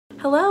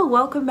Hello,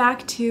 welcome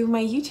back to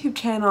my YouTube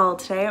channel.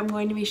 Today I'm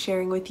going to be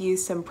sharing with you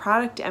some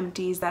product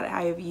empties that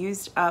I have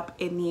used up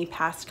in the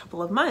past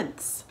couple of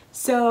months.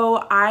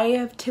 So I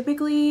have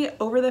typically,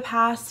 over the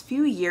past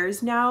few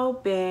years now,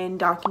 been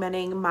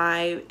documenting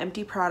my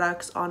empty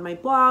products on my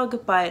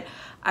blog, but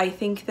I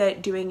think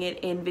that doing it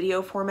in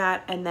video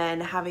format and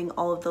then having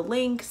all of the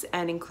links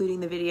and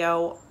including the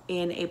video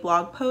in a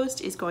blog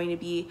post is going to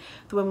be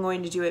the way I'm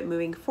going to do it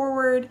moving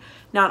forward.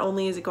 Not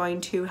only is it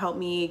going to help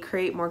me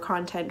create more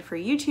content for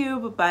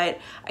YouTube, but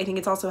I think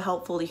it's also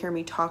helpful to hear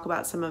me talk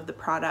about some of the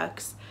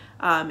products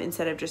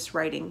instead of just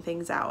writing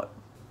things out.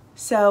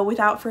 So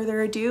without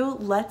further ado,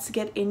 let's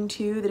get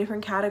into the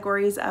different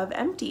categories of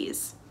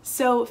empties.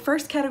 So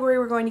first category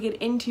we're going to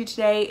get into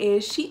today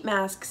is sheet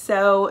masks.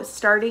 So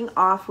starting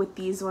off with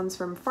these ones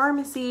from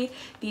Pharmacy,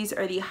 these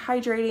are the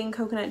hydrating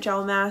coconut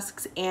gel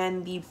masks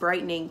and the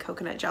brightening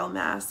coconut gel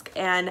mask.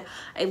 And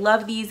I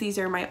love these. These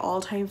are my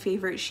all-time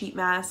favorite sheet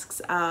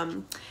masks.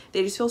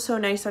 They just feel so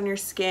nice on your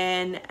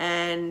skin,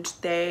 and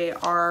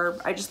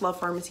I just love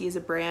Pharmacy as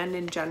a brand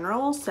in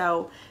general.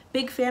 So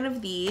big fan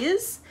of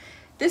these.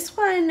 This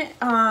one,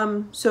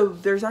 so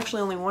there's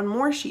actually only one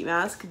more sheet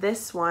mask.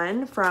 This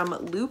one from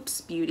Loops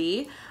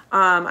Beauty.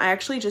 I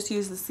actually just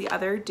used this the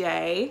other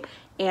day,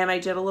 and I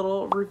did a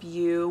little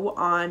review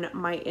on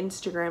my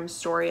Instagram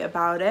story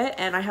about it.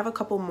 And I have a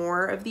couple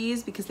more of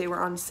these because they were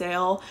on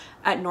sale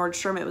at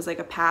Nordstrom. It was like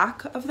a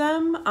pack of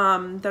them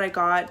that I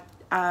got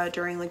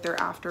during like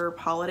their after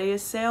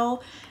holidays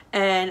sale.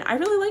 And I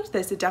really liked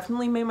this. It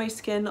definitely made my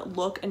skin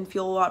look and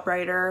feel a lot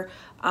brighter.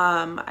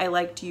 I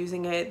liked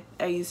using it.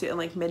 I used it in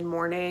like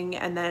mid-morning,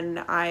 and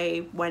then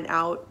I went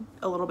out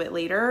a little bit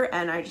later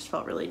and I just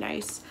felt really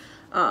nice.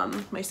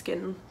 My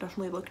skin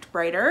definitely looked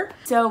brighter.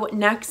 So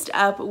next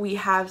up we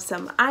have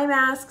some eye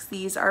masks.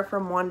 These are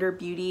from Wander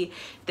Beauty.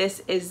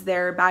 This is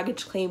their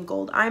Baggage Claim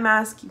Gold eye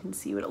mask. You can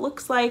see what it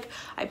looks like.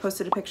 I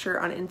posted a picture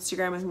on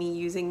Instagram of me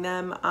using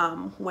them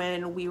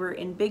when we were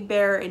in Big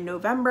Bear in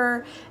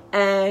November,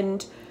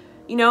 and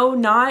you know,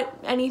 not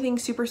anything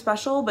super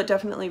special, but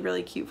definitely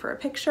really cute for a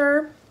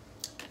picture.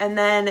 And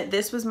then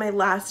this was my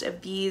last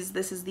of these.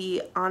 This is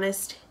the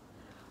Honest,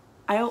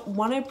 I don't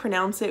want to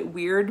pronounce it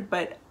weird,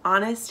 but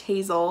Honest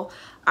Hazel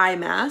eye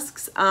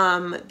masks.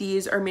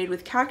 These are made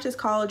with cactus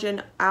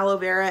collagen, aloe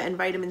vera, and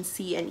vitamin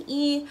C and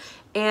E.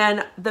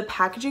 And the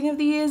packaging of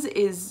these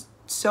is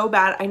so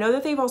bad. I know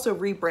that they've also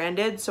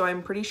rebranded, so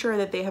I'm pretty sure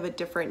that they have a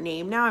different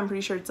name now. I'm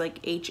pretty sure it's like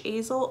H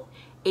Hazel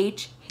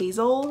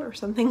or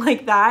something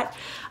like that.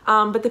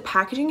 But the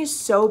packaging is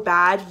so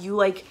bad. You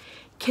like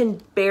can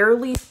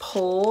barely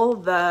pull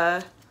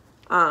the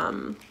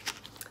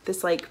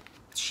this like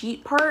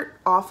sheet part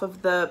off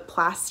of the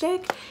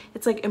plastic.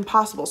 It's like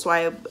impossible.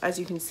 So as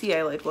you can see,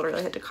 I like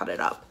literally had to cut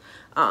it up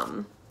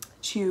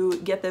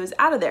to get those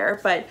out of there.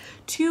 But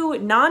two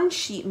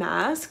non-sheet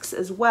masks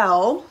as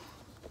well.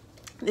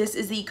 This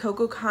is the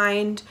Cocoa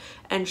Kind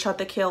and Shut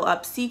the Kale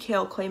Up Sea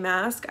Kale Clay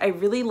Mask. I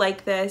really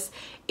like this.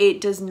 It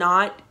does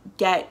not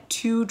get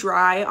too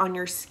dry on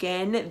your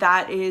skin.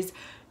 That is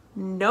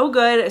no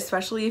good,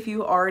 especially if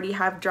you already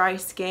have dry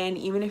skin.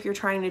 Even if you're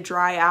trying to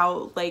dry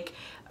out like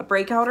a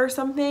breakout or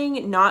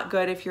something, not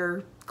good if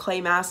your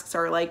clay masks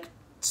are like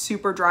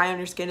super dry on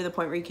your skin to the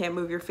point where you can't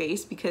move your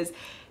face, because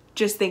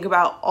just think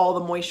about all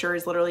the moisture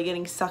is literally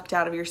getting sucked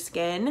out of your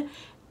skin.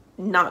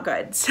 Not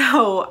good.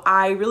 So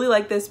I really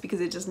like this because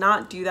it does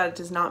not do that. It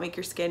does not make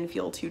your skin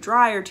feel too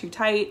dry or too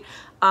tight.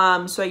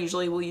 So I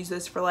usually will use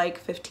this for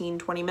like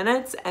 15-20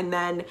 minutes and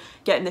then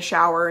get in the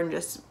shower and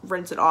just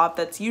rinse it off.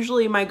 That's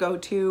usually my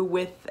go-to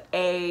with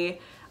a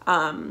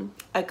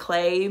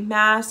clay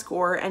mask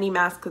or any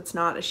mask that's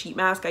not a sheet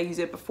mask. I use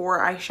it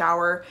before I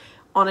shower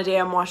on a day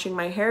I'm washing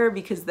my hair,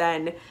 because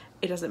then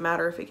it doesn't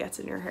matter if it gets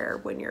in your hair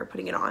when you're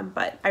putting it on.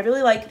 But I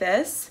really like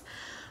this.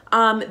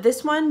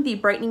 This one, the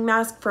brightening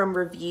mask from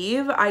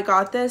Revive, I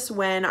got this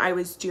when I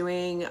was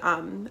doing,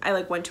 I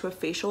like went to a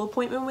facial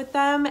appointment with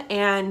them,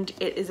 and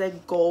it is a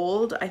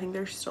gold. I think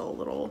there's still a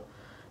little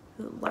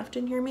left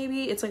in here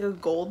maybe. It's like a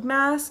gold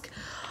mask.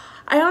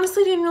 I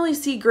honestly didn't really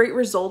see great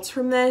results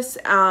from this,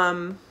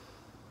 but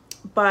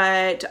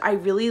I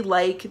really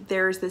like,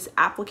 there's this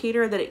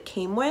applicator that it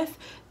came with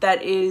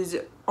that is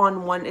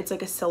on one, it's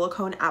like a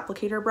silicone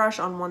applicator brush.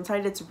 On one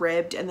side it's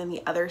ribbed and then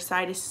the other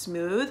side is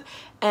smooth,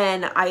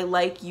 and I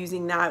like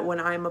using that when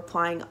I'm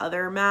applying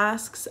other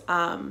masks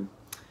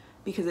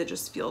because it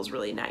just feels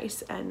really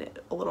nice and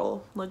a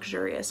little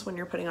luxurious when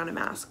you're putting on a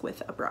mask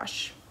with a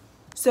brush.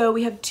 So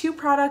we have two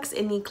products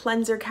in the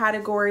cleanser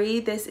category.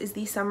 This is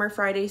the Summer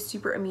Fridays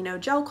Super Amino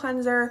Gel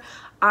Cleanser.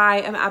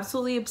 I am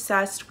absolutely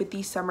obsessed with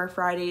the Summer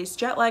Fridays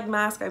Jet Lag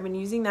Mask. I've been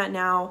using that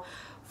now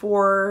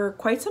for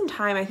quite some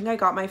time. I think I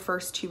got my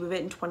first tube of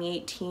it in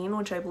 2018,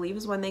 which I believe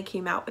is when they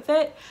came out with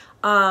it.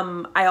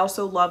 I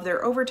also love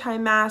their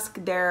overtime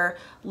mask. Their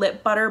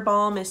lip butter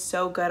balm is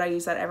so good. I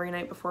use that every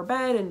night before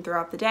bed and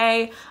throughout the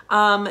day.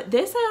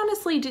 This I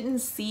honestly didn't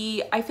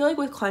see. I feel like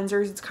with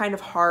cleansers, it's kind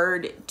of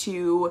hard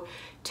to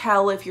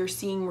tell if you're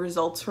seeing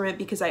results from it,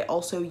 because I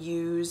also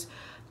use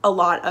a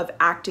lot of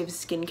active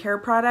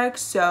skincare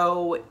products.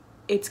 So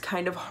it's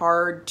kind of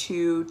hard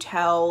to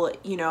tell,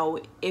 you know,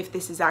 if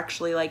this is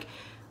actually like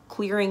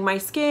clearing my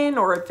skin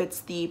or if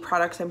it's the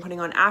products I'm putting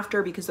on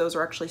after, because those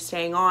are actually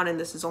staying on and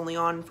this is only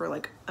on for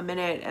like a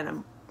minute and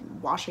I'm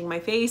washing my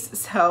face.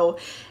 So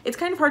it's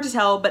kind of hard to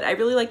tell, but I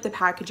really like the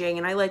packaging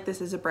and I like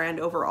this as a brand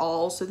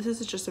overall. So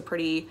this is just a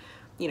pretty,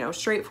 you know,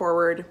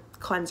 straightforward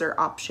cleanser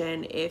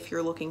option if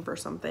you're looking for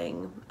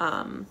something,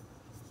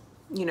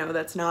 you know,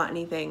 that's not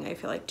anything I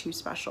feel like too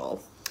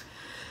special.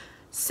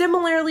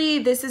 Similarly,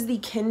 this is the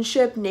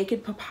Kinship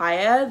Naked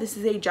Papaya. This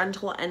is a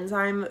gentle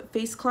enzyme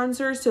face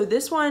cleanser. So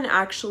this one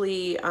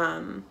actually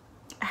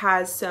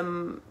has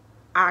some,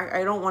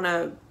 I don't want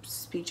to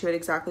speak to it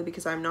exactly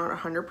because I'm not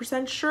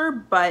 100% sure,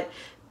 but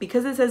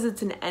because it says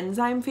it's an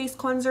enzyme face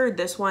cleanser,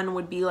 this one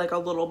would be like a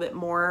little bit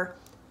more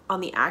on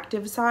the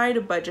active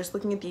side. But just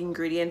looking at the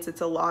ingredients,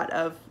 it's a lot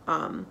of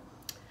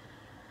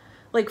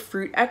like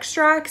fruit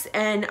extracts,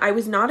 and I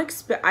was not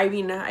I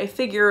mean, I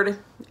figured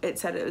it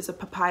said it was a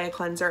papaya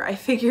cleanser. I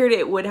figured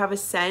it would have a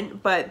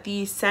scent, but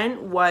the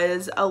scent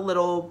was a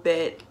little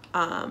bit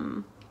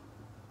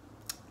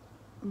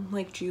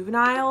like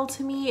juvenile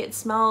to me. It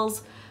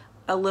smells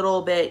a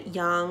little bit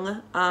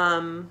young,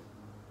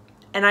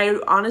 and I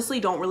honestly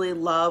don't really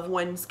love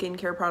when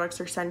skincare products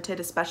are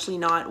scented, especially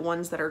not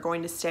ones that are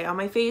going to stay on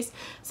my face.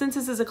 Since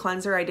this is a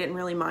cleanser, I didn't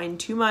really mind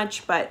too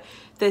much, but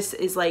this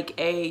is like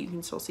you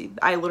can still see,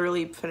 I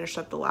literally finished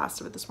up the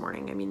last of it this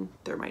morning. I mean,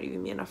 there might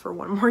even be enough for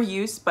one more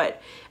use,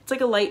 but it's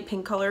like a light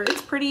pink color.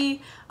 It's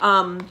pretty,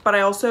 but I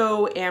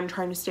also am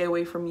trying to stay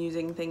away from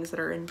using things that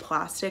are in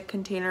plastic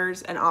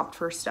containers and opt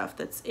for stuff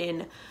that's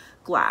in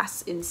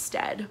glass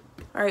instead.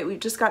 All right, we've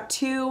just got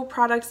 2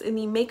 products in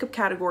the makeup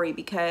category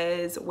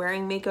because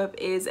wearing makeup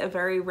is a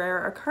very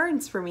rare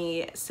occurrence for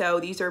me. So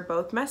these are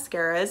both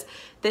mascaras.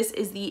 This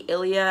is the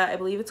Ilia, I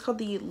believe it's called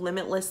the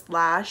Limitless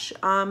Lash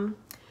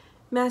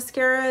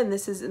mascara, and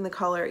this is in the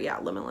color, yeah,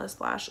 Limitless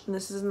Lash, and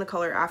this is in the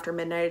color After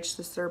Midnight. It's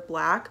just their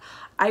black.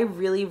 I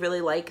really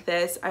like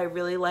this. I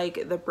really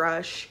like the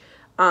brush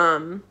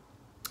of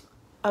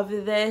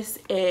this.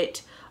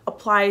 It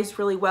applies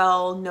really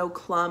well, no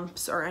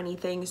clumps or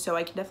anything, so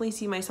I can definitely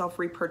see myself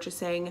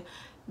repurchasing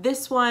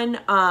this one.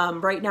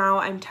 Right now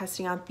I'm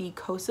testing out the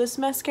Kosas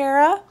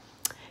mascara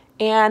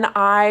and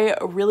I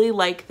really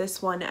like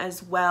this one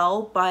as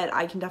well, but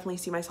I can definitely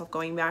see myself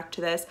going back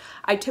to this.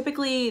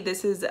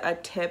 This is a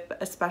tip,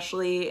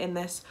 especially in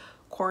this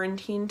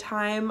quarantine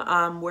time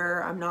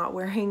where I'm not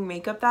wearing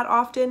makeup that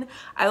often.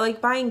 I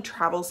like buying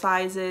travel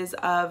sizes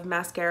of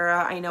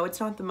mascara. I know it's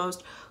not the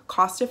most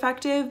cost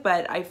effective,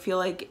 but I feel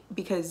like,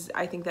 because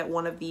I think that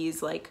one of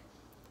these, like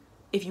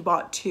if you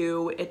bought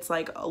 2, it's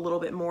like a little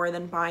bit more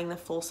than buying the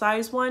full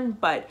size one.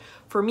 But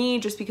for me,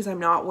 just because I'm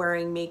not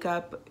wearing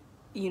makeup,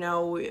 you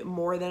know,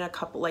 more than a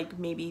couple, like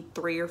maybe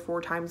 3 or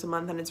 4 times a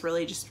month, and it's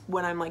really just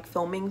when I'm like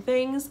filming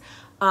things,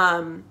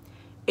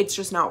 it's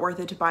just not worth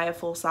it to buy a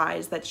full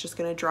size that's just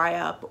gonna dry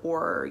up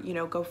or, you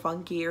know, go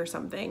funky or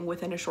something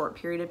within a short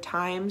period of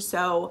time.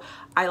 So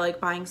I like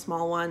buying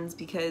small ones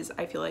because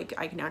I feel like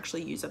I can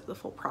actually use up the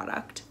full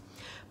product.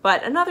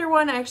 But another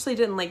one, I actually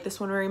didn't like this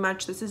one very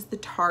much. This is the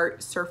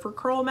Tarte Surfer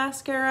Curl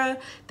Mascara.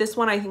 This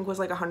one I think was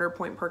like a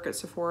 100-point perk at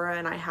Sephora,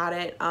 and I had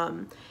it.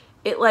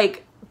 It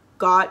like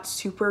got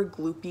super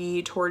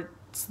gloopy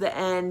towards the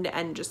end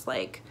and just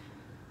like,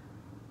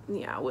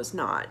 yeah, it was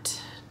not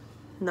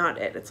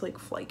it. It's like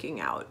flaking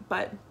out,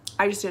 but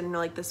I just didn't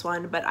like this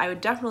one, but I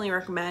would definitely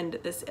recommend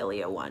this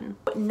Ilia one.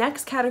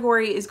 Next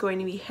category is going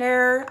to be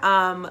hair.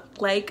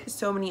 Like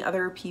so many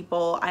other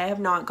people, I have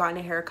not gotten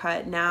a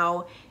haircut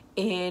now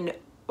in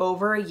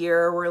over a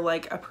year. We're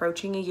like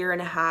approaching 1.5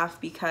 years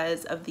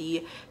because of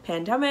the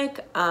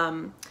pandemic.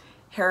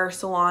 Hair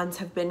salons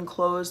have been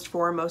closed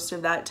for most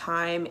of that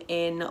time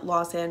in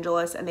Los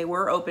Angeles, and they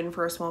were open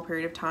for a small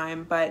period of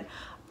time, but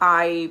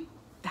I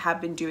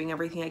have been doing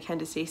everything I can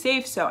to stay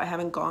safe, so I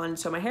haven't gone.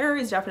 So my hair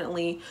is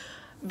definitely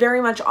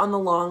very much on the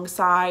long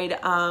side,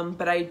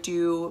 but I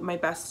do my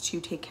best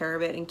to take care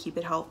of it and keep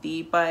it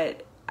healthy.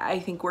 But I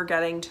think we're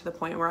getting to the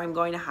point where I'm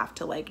going to have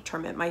to like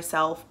trim it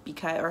myself,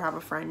 or have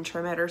a friend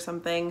trim it or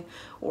something,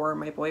 or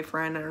my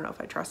boyfriend. I don't know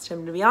if I trust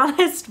him, to be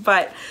honest,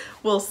 but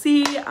we'll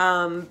see.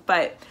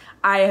 But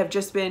I have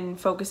just been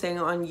focusing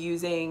on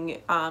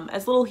using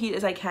as little heat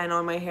as I can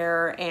on my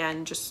hair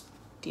and just,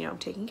 you know,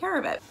 taking care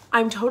of it.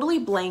 I'm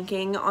totally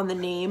blanking on the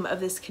name of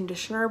this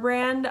conditioner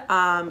brand.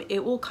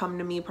 It will come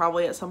to me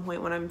probably at some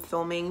point when I'm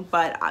filming,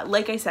 but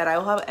like I said, I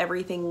will have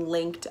everything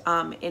linked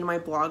in my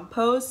blog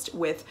post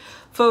with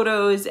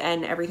photos,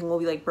 and everything will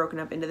be like broken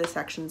up into the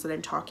sections that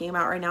I'm talking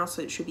about right now,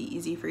 so it should be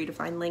easy for you to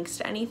find links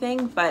to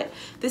anything. But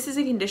this is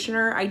a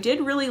conditioner. I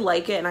did really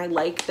like it, and I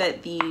like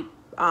that the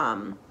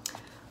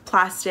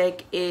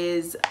plastic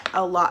is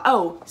a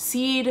lot,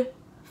 seed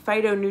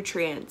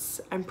phytonutrients.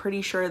 I'm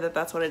pretty sure that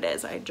that's what it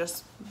is. I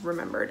just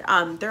remembered.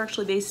 They're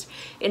actually based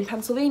in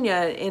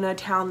Pennsylvania, in a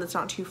town that's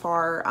not too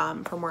far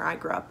from where I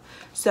grew up.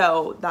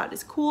 So that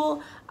is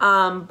cool.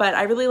 But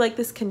I really like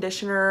this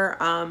conditioner.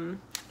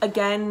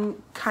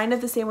 Again, kind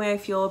of the same way I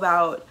feel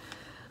about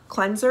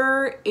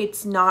cleanser.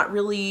 It's not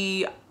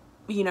really,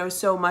 you know,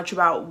 so much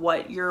about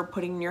what you're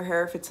putting in your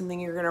hair, if it's something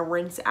you're gonna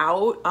rinse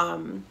out.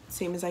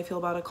 Same as I feel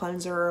about a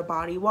cleanser or a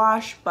body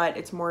wash, but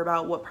it's more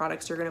about what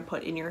products you're gonna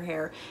put in your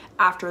hair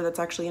after that's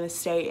actually gonna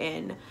stay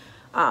in,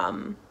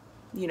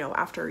 you know,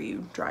 after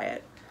you dry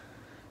it.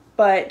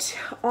 But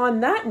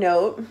on that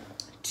note,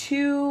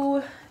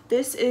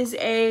 this is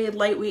a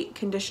lightweight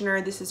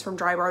conditioner. This is from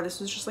Dry Bar. This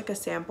was just like a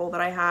sample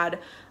that I had.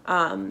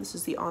 This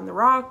is the On the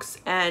Rocks,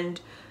 and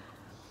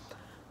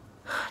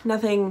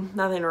nothing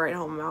to write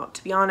home about,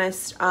 to be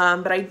honest.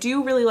 But I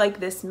do really like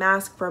this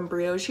mask from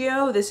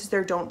Briogeo. This is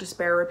their Don't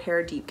Despair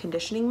Repair Deep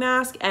Conditioning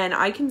Mask, and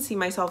I can see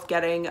myself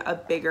getting a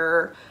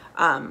bigger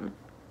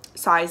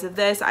size of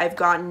this. I've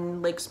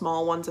gotten like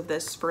small ones of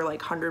this for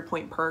like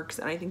 100-point perks,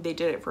 and I think they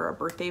did it for a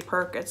birthday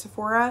perk at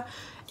Sephora,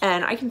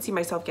 and I can see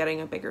myself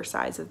getting a bigger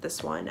size of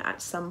this one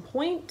at some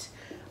point.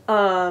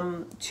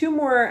 Two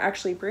more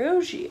actually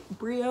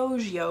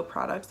Briogeo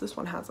products. This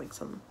one has like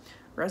some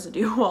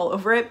residue all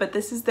over it, but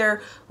this is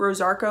their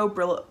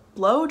Rosarco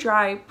Blow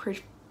Dry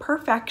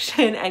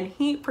Perfection and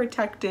Heat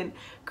Protectant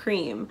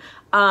Cream.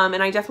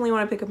 And I definitely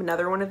want to pick up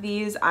another one of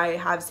these. I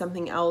have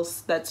something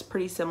else that's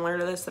pretty similar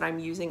to this that I'm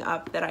using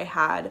up that I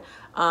had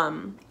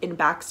in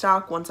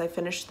backstock once I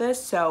finish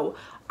this, so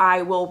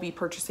I will be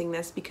purchasing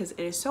this because it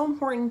is so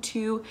important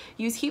to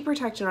use heat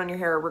protection on your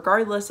hair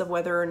regardless of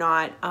whether or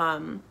not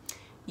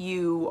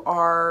you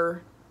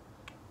are,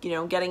 you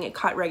know, getting it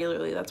cut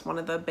regularly. That's one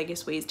of the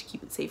biggest ways to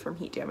keep it safe from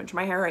heat damage.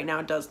 My hair right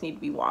now does need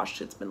to be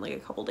washed. It's been like a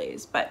couple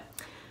days, but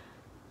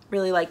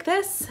really like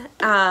this.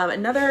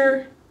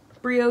 Another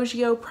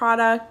Briogeo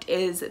product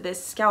is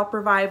this Scalp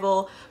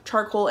Revival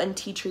Charcoal and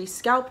Tea Tree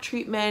Scalp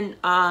Treatment.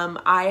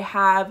 I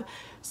have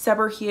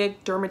seborrheic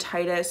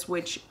dermatitis,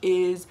 which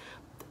is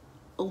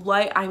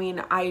like, I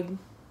mean, I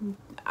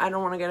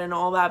don't want to get into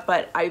all that,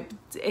 but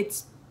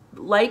it's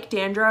like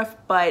dandruff,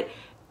 but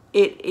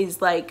it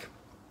is like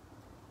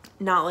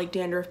not like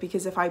dandruff,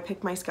 because if I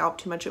pick my scalp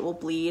too much, it will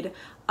bleed.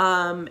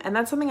 And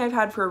that's something I've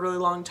had for a really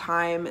long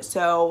time.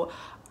 So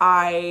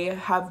I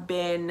have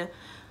been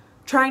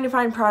trying to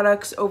find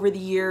products over the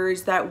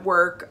years that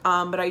work,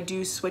 but I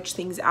do switch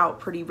things out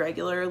pretty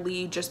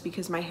regularly just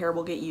because my hair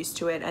will get used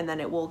to it and then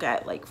it will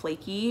get like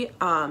flaky,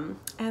 and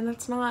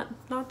that's not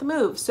the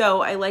move.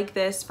 So I like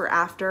this for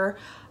after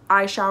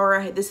I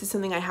shower. This is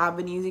something I have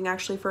been using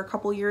actually for a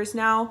couple years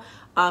now.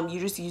 You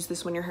just use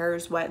this when your hair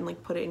is wet and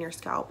like put it in your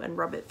scalp and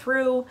rub it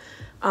through,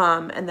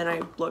 and then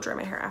I blow dry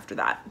my hair after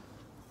that.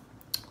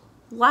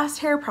 Last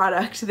hair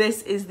product,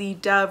 this is the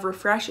Dove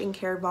Refresh and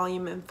Care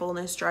Volume and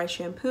Fullness Dry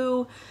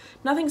Shampoo.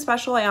 Nothing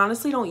special. I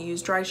honestly don't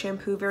use dry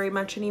shampoo very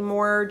much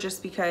anymore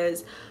just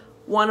because,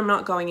 one, I'm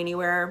not going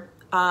anywhere.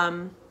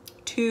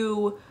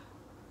 Two,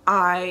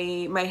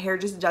 my hair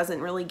just doesn't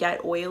really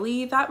get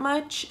oily that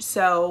much,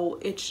 so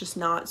it's just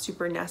not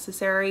super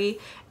necessary,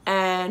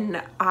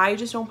 and I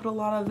just don't put a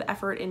lot of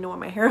effort into what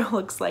my hair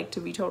looks like,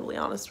 to be totally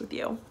honest with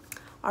you.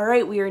 All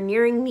right, we are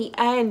nearing the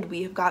end.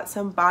 We have got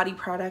some body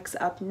products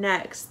up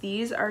next.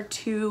 These are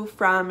two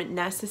from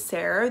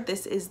Necessaire.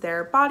 This is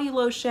their body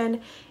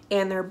lotion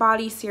and their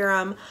body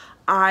serum.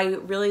 I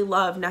really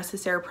love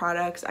Necessaire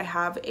products. I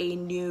have a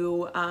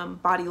new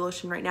body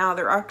lotion right now.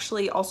 They're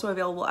actually also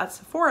available at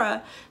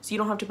Sephora, so you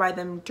don't have to buy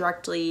them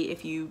directly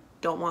if you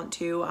don't want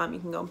to. You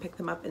can go and pick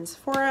them up in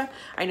Sephora.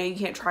 I know you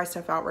can't try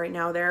stuff out right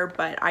now there,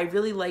 but I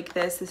really like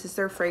this. This is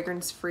their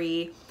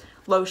fragrance-free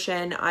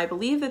lotion. I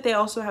believe that they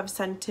also have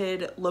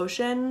scented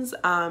lotions.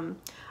 I'm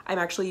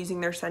actually using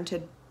their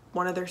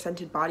one of their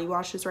scented body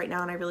washes right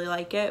now, and I really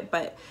like it,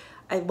 but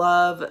I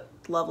love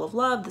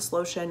this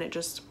lotion. It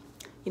just,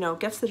 you know,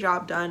 gets the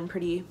job done.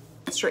 Pretty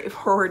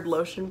straightforward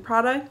lotion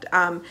product.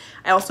 I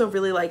also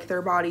really like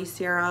their body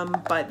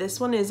serum, but this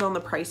one is on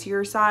the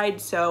pricier side,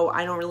 so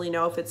I don't really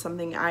know if it's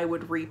something I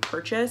would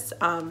repurchase,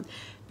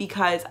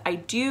 because I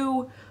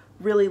do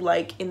really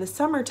like, in the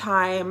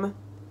summertime,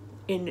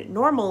 in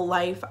normal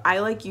life, I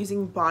like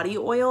using body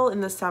oil in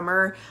the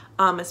summer,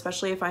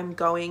 especially if I'm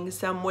going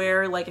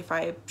somewhere, like if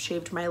I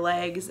shaved my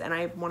legs and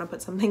I want to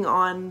put something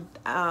on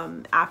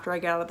after I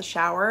get out of the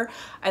shower.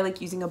 I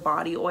like using a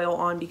body oil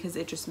on because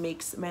it just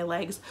makes my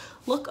legs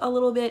look a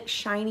little bit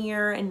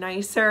shinier and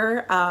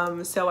nicer.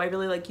 So I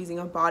really like using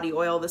a body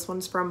oil. This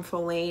one's from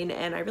Folane,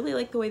 and I really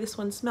like the way this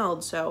one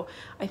smelled, so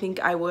I think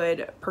I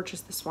would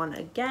purchase this one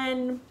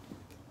again.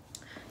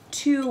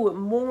 Two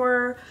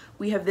more.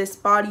 We have this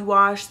body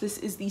wash. This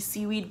is the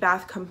Seaweed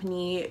Bath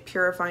Company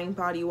Purifying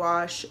Body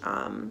Wash.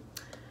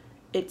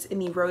 It's in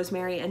the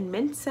rosemary and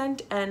mint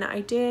scent, and I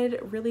did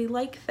really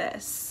like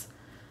this.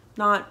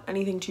 Not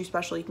anything too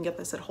special. You can get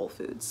this at Whole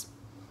Foods.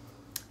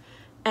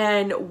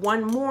 And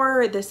one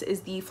more. This is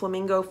the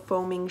Flamingo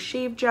Foaming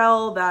Shave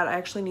Gel that I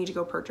actually need to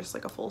go purchase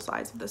like a full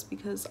size of this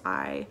because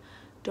I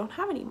don't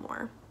have any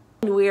more.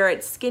 We are at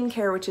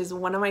skincare, which is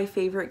one of my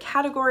favorite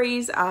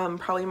categories,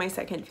 probably my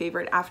second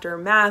favorite after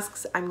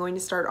masks. I'm going to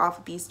start off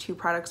with these two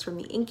products from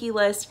the Inkey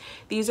list.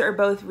 These are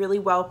both really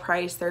well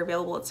priced. They're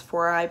available at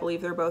Sephora. I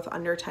believe they're both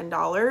under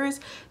 $10.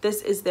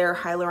 This is their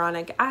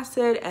hyaluronic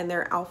acid and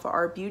their alpha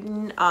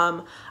arbutin.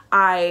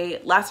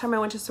 Last time I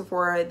went to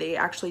Sephora, they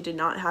actually did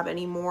not have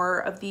any more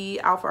of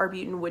the alpha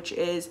arbutin, which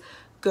is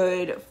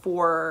good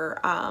for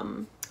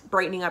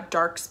brightening up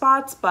dark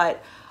spots,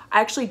 but I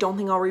actually don't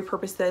think I'll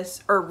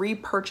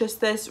repurchase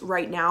this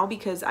right now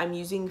because I'm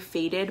using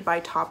Faded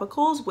by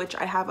Topicals, which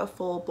I have a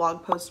full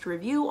blog post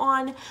review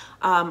on.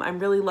 I'm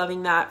really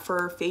loving that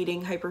for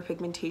fading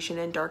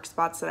hyperpigmentation and dark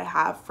spots that I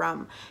have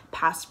from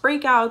past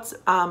breakouts,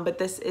 but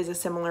this is a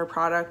similar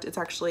product. It's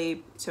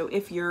actually, so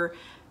if you're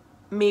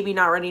maybe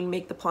not ready to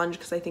make the plunge,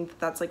 because I think that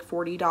that's like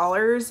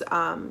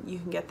 $40, you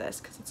can get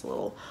this because it's a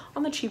little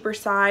on the cheaper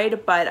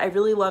side, but I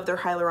really love their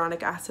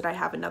hyaluronic acid. I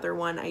have another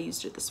one. I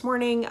used it this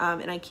morning,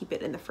 and I keep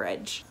it in the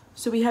fridge.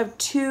 So we have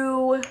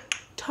two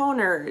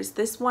toners.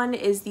 This one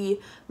is the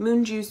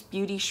Moon Juice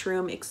Beauty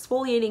Shroom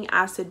Exfoliating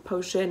Acid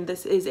Potion.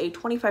 This is a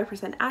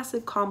 25%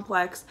 acid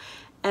complex,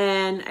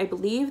 and I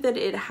believe that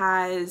it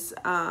has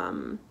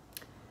BHAs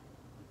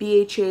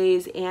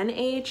and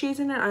AHAs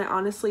in it. I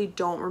honestly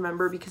don't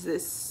remember because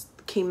this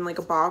came in like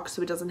a box,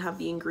 so it doesn't have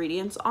the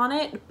ingredients on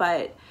it,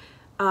 but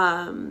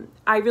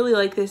I really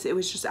like this. It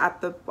was just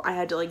I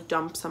had to like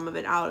dump some of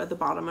it out at the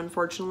bottom,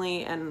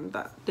 unfortunately, and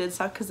that did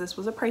suck because this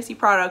was a pricey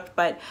product,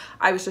 but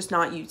I was just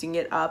not using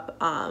it up,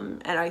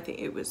 and I think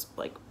it was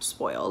like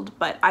spoiled.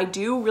 But I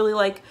do really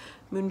like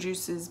Moon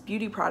Juice's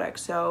beauty product,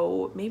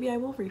 so maybe I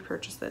will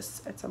repurchase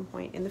this at some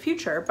point in the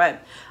future.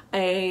 But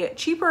a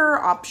cheaper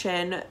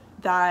option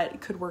that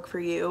could work for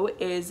you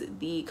is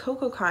the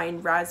Cocoa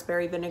Kind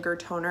Raspberry Vinegar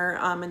Toner,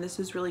 and this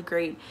is really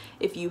great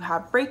if you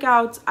have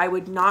breakouts. I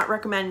would not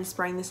recommend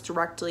spraying this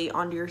directly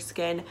onto your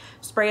skin.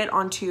 Spray it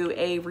onto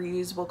a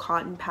reusable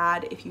cotton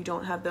pad. If you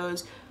don't have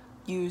those,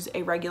 use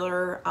a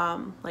regular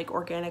like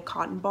organic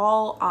cotton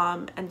ball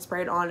and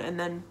spray it on, and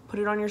then put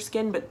it on your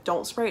skin, but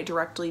don't spray it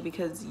directly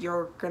because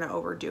you're gonna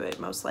overdo it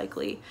most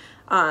likely.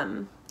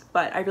 But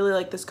I really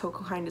like this.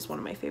 Cocoa Kind is one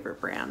of my favorite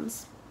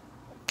brands.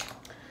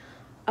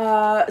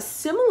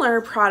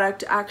 Similar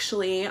product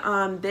actually,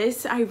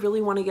 this I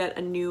really want to get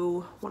a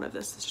new one of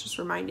this just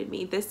reminded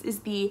me. This is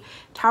the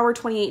Tower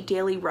 28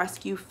 Daily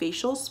Rescue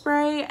Facial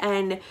Spray,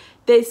 and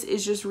this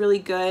is just really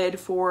good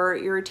for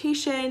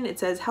irritation. It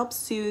says helps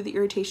soothe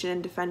irritation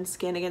and defend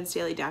skin against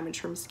daily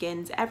damage from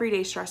skin's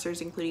everyday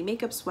stressors, including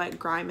makeup, sweat,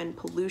 grime, and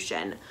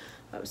pollution.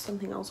 That was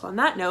something else on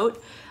that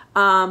note.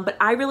 But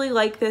I really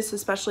like this,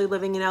 especially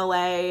living in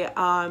LA.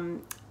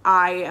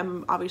 I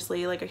am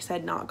obviously, like I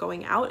said, not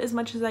going out as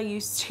much as I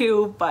used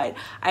to, but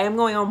I am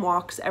going on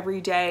walks every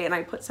day, and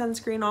I put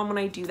sunscreen on when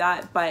I do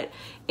that, but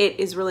it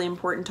is really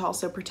important to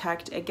also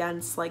protect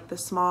against like the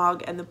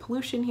smog and the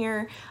pollution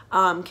here.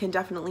 Can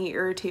definitely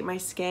irritate my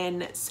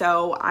skin,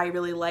 so I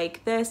really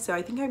like this. So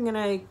I think I'm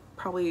gonna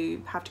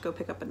probably have to go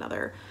pick up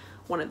another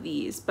one of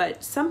these.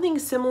 But something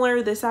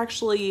similar, this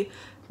actually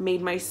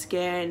made my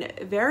skin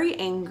very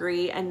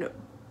angry and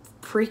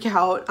freak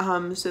out,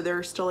 so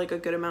there's still like a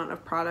good amount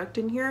of product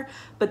in here,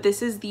 but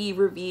this is the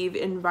Revive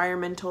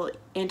Environmental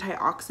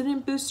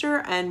Antioxidant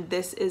Booster, and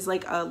this is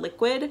like a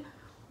liquid.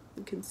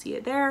 You can see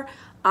it there,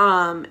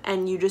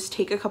 and you just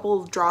take a couple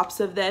of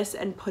drops of this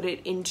and put it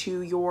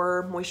into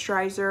your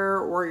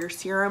moisturizer or your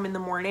serum in the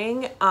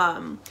morning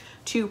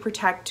to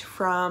protect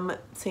from,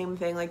 same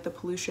thing, like the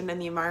pollution in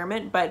the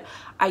environment. But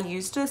I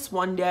used this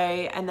one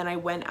day and then I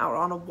went out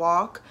on a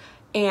walk,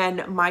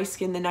 and my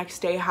skin the next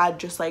day had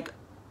just like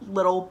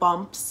little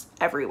bumps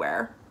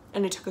everywhere,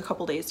 and it took a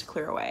couple days to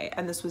clear away,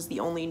 and this was the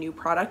only new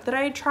product that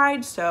I had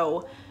tried,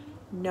 so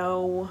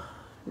no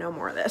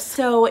more of this.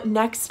 So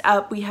next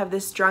up we have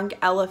this Drunk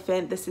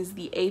Elephant. This is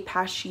the A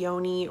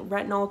Passione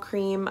retinol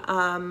cream.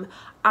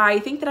 I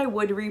think that I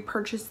would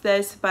repurchase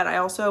this, but I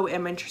also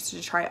am interested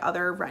to try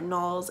other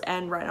retinols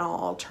and retinol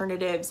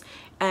alternatives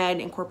and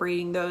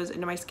incorporating those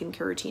into my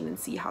skincare routine and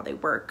see how they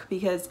work,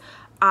 because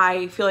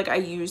I feel like I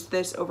used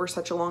this over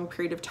such a long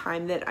period of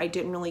time that I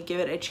didn't really give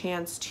it a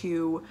chance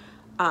to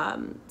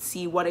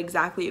see what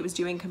exactly it was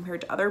doing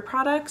compared to other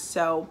products.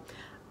 So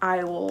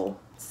I will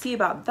see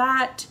about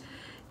that.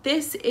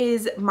 This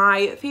is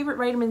my favorite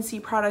vitamin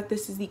C product.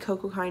 This is the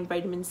Cocoa Kind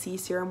Vitamin C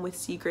Serum with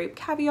Sea Grape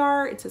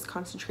Caviar. It says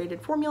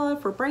concentrated formula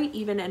for bright,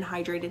 even, and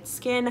hydrated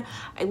skin.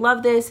 I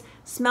love this.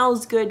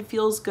 Smells good,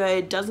 feels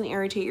good, doesn't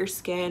irritate your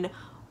skin.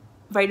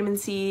 Vitamin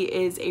C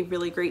is a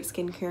really great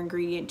skincare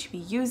ingredient to be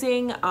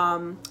using,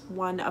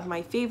 one of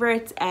my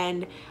favorites,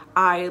 and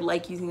I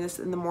like using this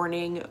in the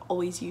morning.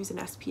 Always use an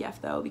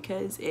SPF though,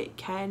 because it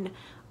can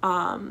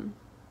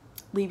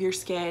leave your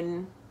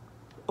skin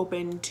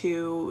open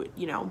to,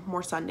 you know,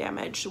 more sun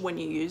damage when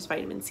you use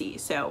vitamin C.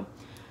 So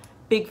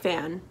big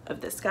fan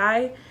of this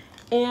guy.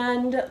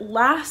 And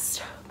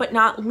last but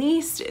not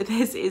least,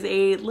 this is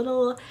a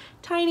little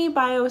tiny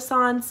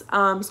Biossance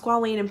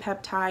Squalane and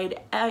Peptide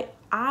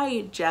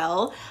eye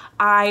gel.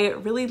 I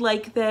really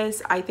like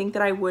this. I think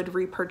that I would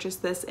repurchase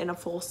this in a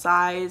full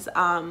size.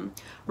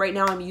 Right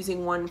now I'm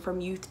using one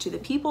from Youth to the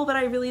People that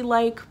I really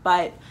like,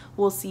 but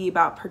we'll see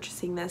about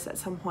purchasing this at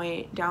some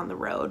point down the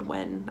road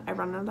when I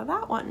run out of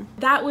that one.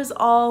 That was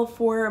all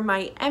for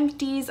my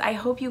empties. I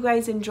hope you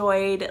guys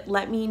enjoyed.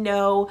 Let me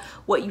know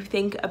what you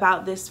think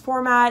about this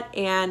format,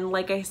 and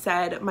like I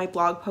said, my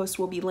blog post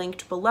will be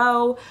linked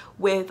below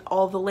with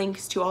all the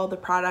links to all the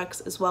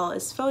products as well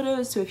as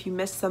photos, so if you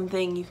missed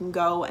something you can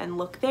go and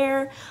look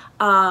there.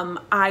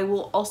 I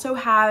will also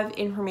have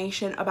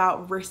information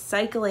about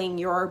recycling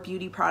your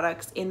beauty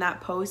products in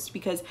that post,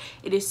 because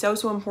it is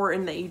so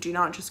important that you do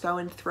not just go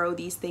and throw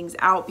these things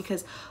out,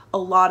 because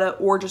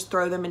or just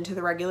throw them into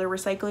the regular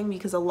recycling,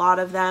 because a lot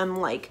of them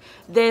like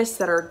this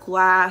that are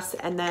glass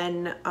and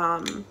then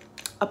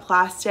a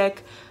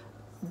plastic,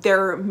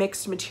 they're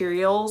mixed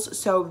materials,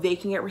 so they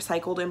can get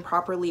recycled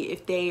improperly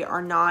if they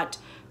are not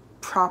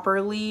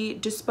properly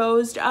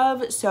disposed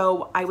of.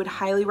 So I would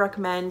highly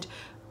recommend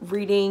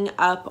reading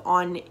up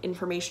on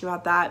information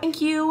about that.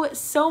 Thank you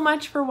so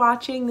much for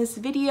watching this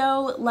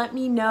video. Let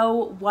me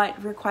know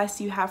what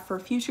requests you have for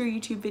future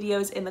YouTube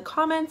videos in the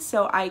comments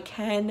so I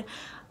can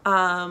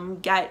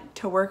get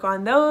to work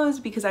on those,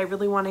 because I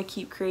really want to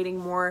keep creating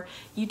more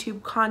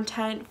YouTube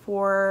content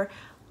for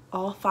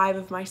all 5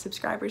 of my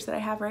subscribers that I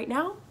have right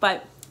now.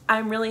 But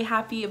I'm really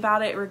happy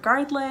about it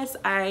regardless.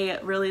 I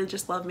really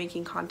just love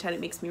making content. It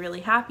makes me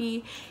really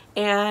happy.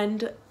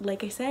 And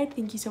like I said,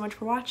 thank you so much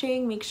for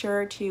watching. Make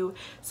sure to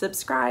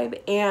subscribe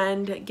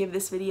and give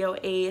this video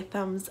a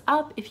thumbs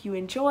up if you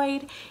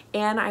enjoyed,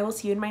 and I will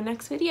see you in my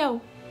next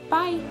video.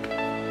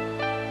 Bye.